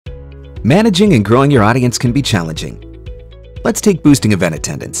Managing and growing your audience can be challenging. Let's take boosting event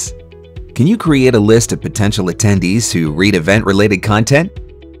attendance. Can you create a list of potential attendees who read event-related content?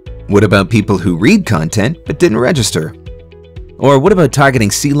 What about people who read content but didn't register? Or what about targeting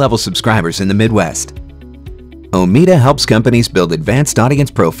C-level subscribers in the Midwest? Omeda helps companies build advanced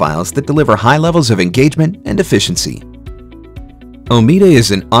audience profiles that deliver high levels of engagement and efficiency. Omeda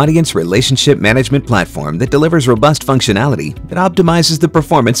is an audience relationship management platform that delivers robust functionality that optimizes the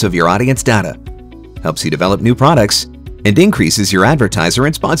performance of your audience data, helps you develop new products, and increases your advertiser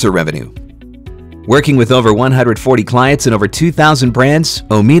and sponsor revenue. Working with over 140 clients and over 2,000 brands,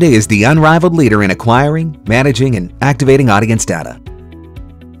 Omeda is the unrivaled leader in acquiring, managing, and activating audience data.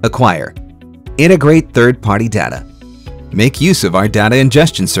 Acquire. Integrate third-party data. Make use of our data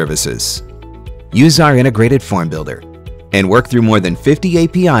ingestion services. Use our integrated form builder. And work through more than 50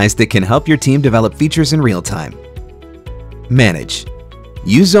 APIs that can help your team develop features in real time. Manage.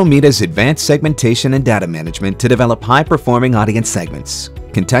 Use Omeda's advanced segmentation and data management to develop high-performing audience segments,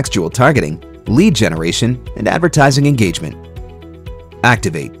 contextual targeting, lead generation, and advertising engagement.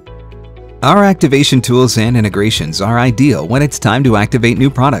 Activate. Our activation tools and integrations are ideal when it's time to activate new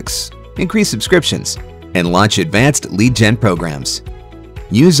products, increase subscriptions, and launch advanced lead gen programs.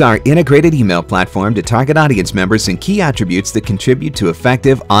 Use our integrated email platform to target audience members and key attributes that contribute to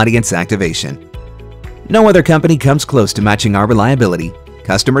effective audience activation. No other company comes close to matching our reliability,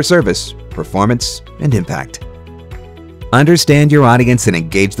 customer service, performance, and impact. Understand your audience and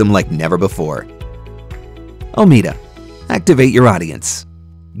engage them like never before. Omeda. Activate your audience.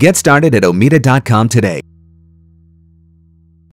 Get started at omeda.com today.